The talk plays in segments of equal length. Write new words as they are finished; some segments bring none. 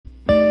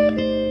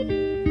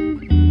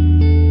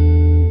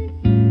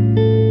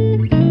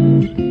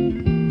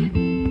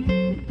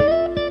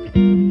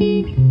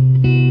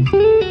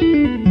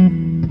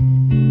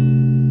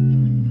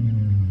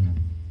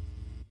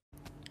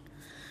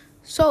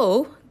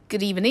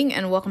Good evening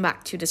and welcome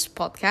back to this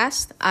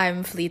podcast.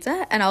 I'm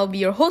Felita and I'll be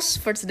your host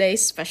for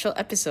today's special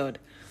episode.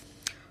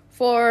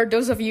 For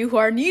those of you who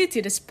are new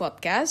to this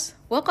podcast,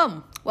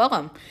 welcome.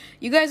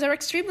 You guys are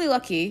extremely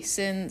lucky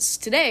since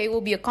today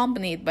we'll be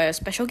accompanied by a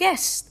special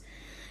guest.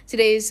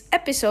 Today's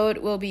episode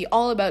will be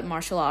all about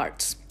martial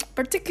arts,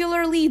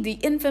 particularly the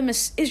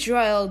infamous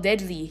Israel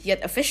deadly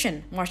yet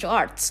efficient martial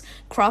arts,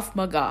 Krav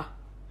Maga.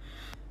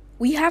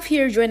 We have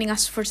here joining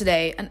us for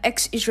today an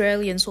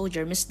ex-Israeli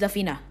soldier, Miss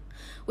Dafina.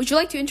 Would you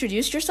like to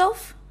introduce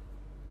yourself?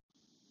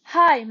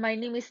 Hi, my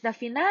name is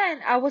Dafina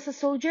and I was a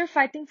soldier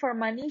fighting for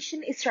my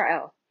nation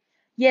Israel.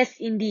 Yes,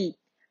 indeed.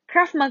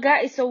 Krav Maga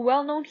is so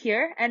well known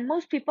here and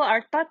most people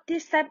are taught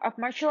this type of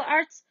martial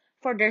arts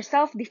for their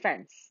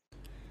self-defense.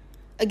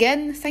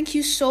 Again, thank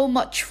you so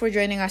much for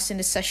joining us in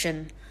this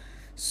session.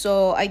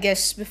 So, I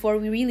guess before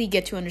we really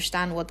get to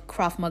understand what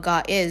Krav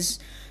Maga is,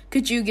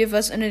 could you give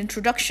us an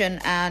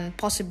introduction and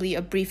possibly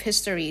a brief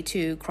history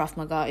to Krav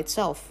Maga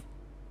itself?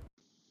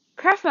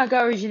 Krav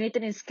Maga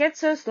originated in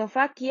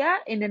Czechoslovakia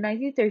in the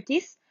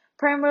 1930s,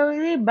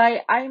 primarily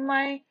by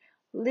Imre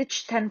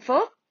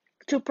Lichtenfeld,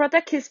 to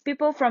protect his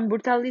people from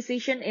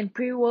brutalization in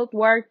pre-World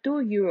War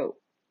II Europe.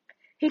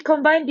 He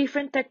combined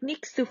different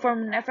techniques to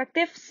form an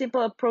effective,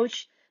 simple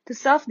approach to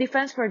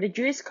self-defense for the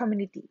Jewish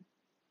community.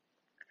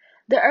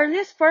 The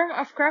earliest form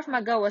of Krav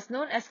Maga was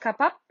known as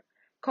Kapap,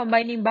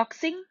 combining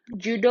boxing,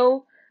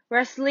 judo,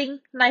 wrestling,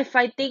 knife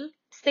fighting,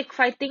 stick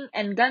fighting,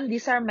 and gun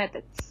disarm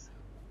methods.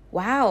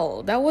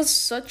 Wow, that was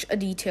such a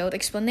detailed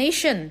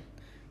explanation.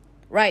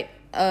 Right,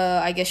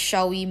 I guess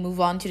shall we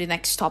move on to the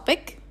next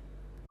topic?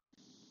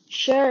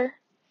 Sure.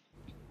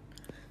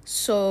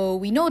 So,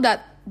 we know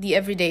that the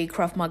everyday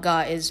Krav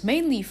Maga is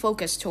mainly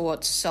focused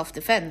towards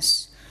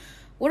self-defense.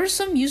 What are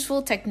some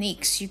useful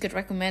techniques you could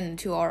recommend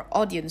to our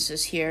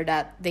audiences here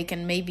that they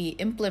can maybe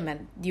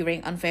implement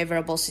during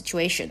unfavorable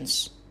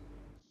situations?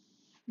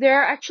 There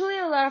are actually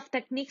a lot of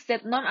techniques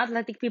that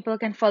non-athletic people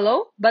can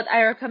follow, but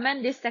I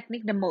recommend this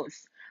technique the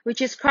most, which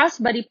is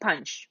cross-body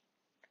punch.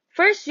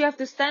 First, you have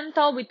to stand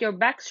tall with your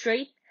back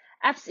straight,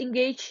 abs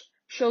engaged,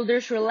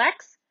 shoulders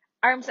relaxed,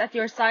 arms at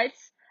your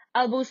sides,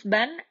 elbows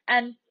bent,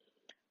 and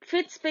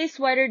feet spaced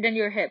wider than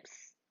your hips.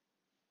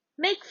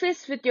 Make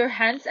fists with your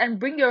hands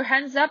and bring your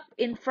hands up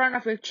in front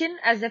of your chin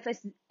as if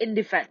it's in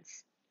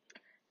defense.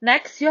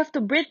 Next, you have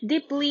to breathe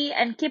deeply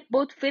and keep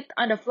both feet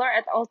on the floor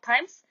at all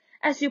times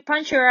as you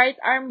punch your right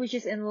arm, which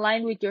is in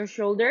line with your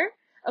shoulder,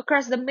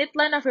 across the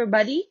midline of your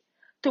body,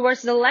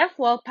 towards the left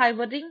while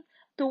pivoting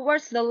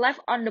towards the left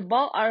on the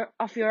ball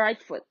of your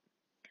right foot.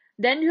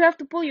 Then you have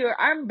to pull your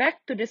arm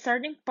back to the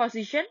starting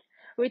position,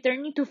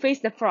 returning to face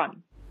the front.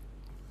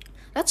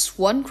 That's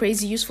one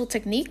crazy useful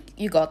technique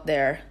you got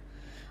there.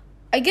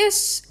 I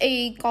guess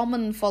a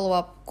common follow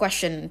up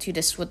question to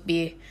this would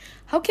be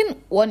how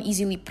can one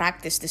easily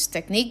practice this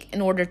technique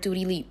in order to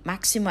really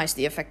maximize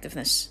the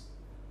effectiveness?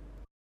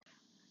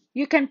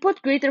 You can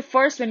put greater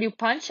force when you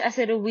punch, as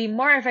it will be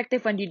more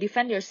effective when you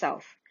defend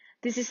yourself.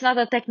 This is not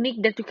a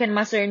technique that you can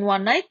master in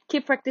one night.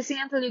 Keep practicing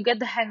until you get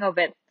the hang of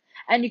it,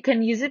 and you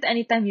can use it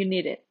anytime you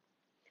need it.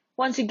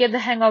 Once you get the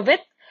hang of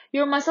it,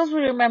 your muscles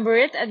will remember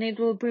it and it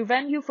will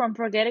prevent you from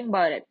forgetting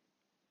about it.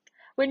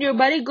 When your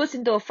body goes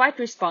into a fight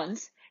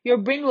response, your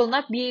brain will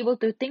not be able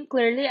to think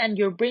clearly and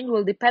your brain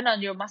will depend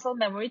on your muscle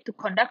memory to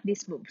conduct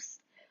these moves.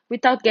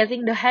 Without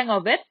getting the hang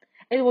of it,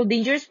 it will be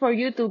dangerous for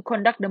you to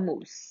conduct the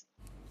moves.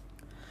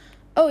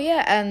 Oh,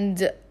 yeah,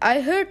 and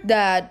I heard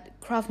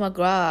that Krav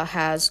Maga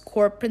has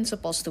core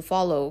principles to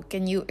follow.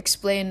 Can you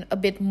explain a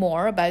bit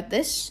more about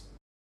this?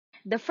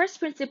 The first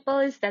principle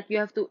is that you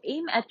have to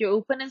aim at your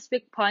opponent's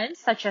weak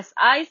points such as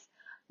eyes,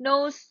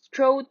 nose,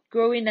 throat,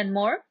 groin, and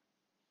more.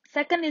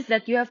 Second is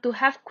that you have to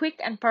have quick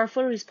and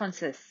powerful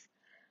responses.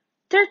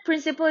 Third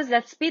principle is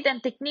that speed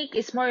and technique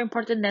is more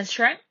important than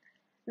strength.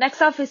 Next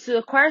up is to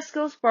acquire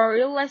skills for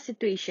real-life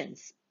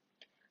situations.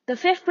 The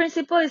fifth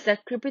principle is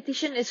that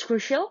repetition is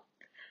crucial.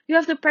 You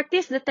have to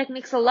practice the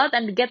techniques a lot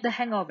and get the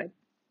hang of it.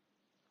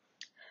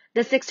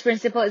 The sixth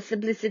principle is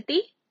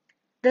simplicity.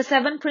 The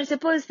seventh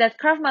principle is that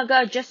Krav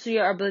Maga adjusts to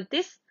your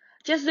abilities.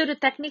 Just do the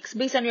techniques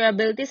based on your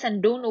abilities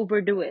and don't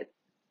overdo it.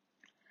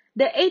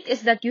 The eighth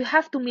is that you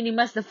have to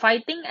minimize the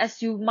fighting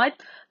as you might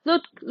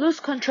lose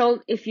control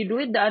if you do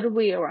it the other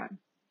way around.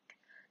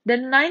 The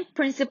ninth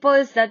principle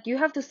is that you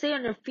have to stay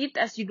on your feet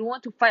as you don't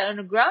want to fight on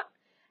the ground.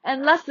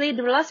 And lastly,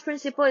 the last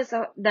principle is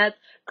that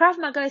Krav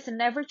Maga is a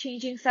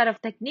never-changing set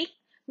of technique,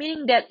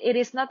 meaning that it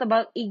is not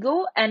about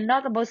ego and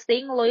not about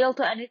staying loyal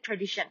to any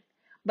tradition,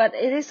 but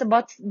it is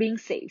about being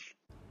safe.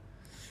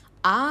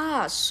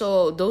 Ah,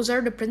 so those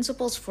are the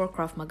principles for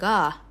Krav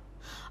Maga.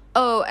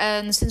 Oh,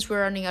 and since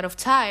we're running out of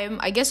time,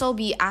 I guess I'll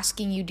be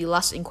asking you the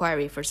last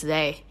inquiry for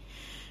today.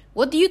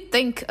 What do you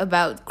think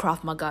about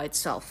Krav Maga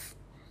itself?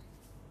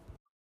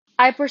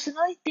 I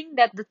personally think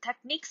that the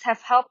techniques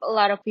have helped a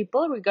lot of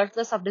people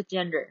regardless of the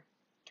gender.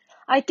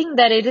 I think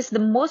that it is the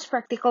most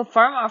practical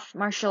form of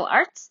martial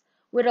arts,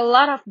 with a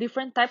lot of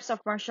different types of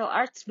martial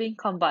arts being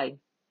combined.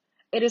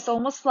 It is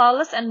almost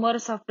flawless and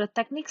most of the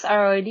techniques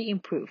are already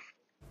improved.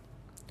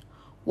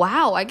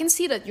 Wow, I can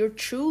see that you're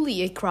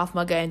truly a Krav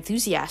Maga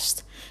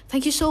enthusiast.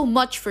 Thank you so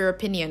much for your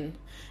opinion.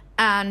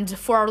 And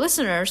for our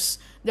listeners,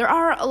 there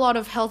are a lot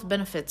of health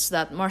benefits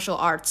that martial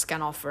arts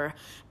can offer.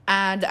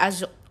 And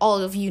as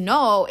all of you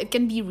know, it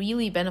can be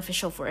really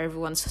beneficial for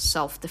everyone's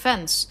self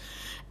defense.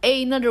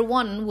 Another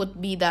one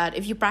would be that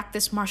if you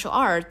practice martial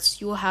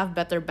arts, you will have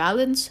better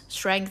balance,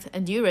 strength,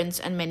 endurance,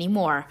 and many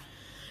more.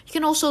 You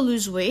can also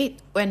lose weight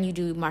when you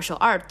do martial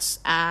arts,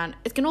 and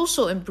it can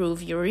also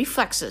improve your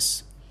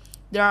reflexes.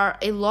 There are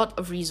a lot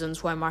of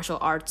reasons why martial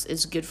arts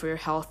is good for your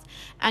health,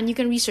 and you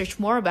can research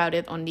more about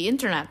it on the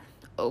internet.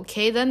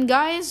 Okay, then,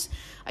 guys,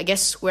 I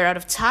guess we're out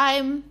of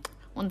time.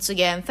 Once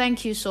again,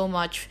 thank you so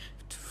much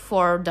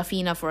for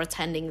Dafina for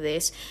attending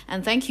this,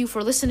 and thank you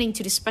for listening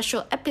to this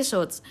special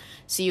episode.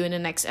 See you in the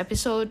next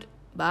episode.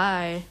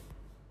 Bye.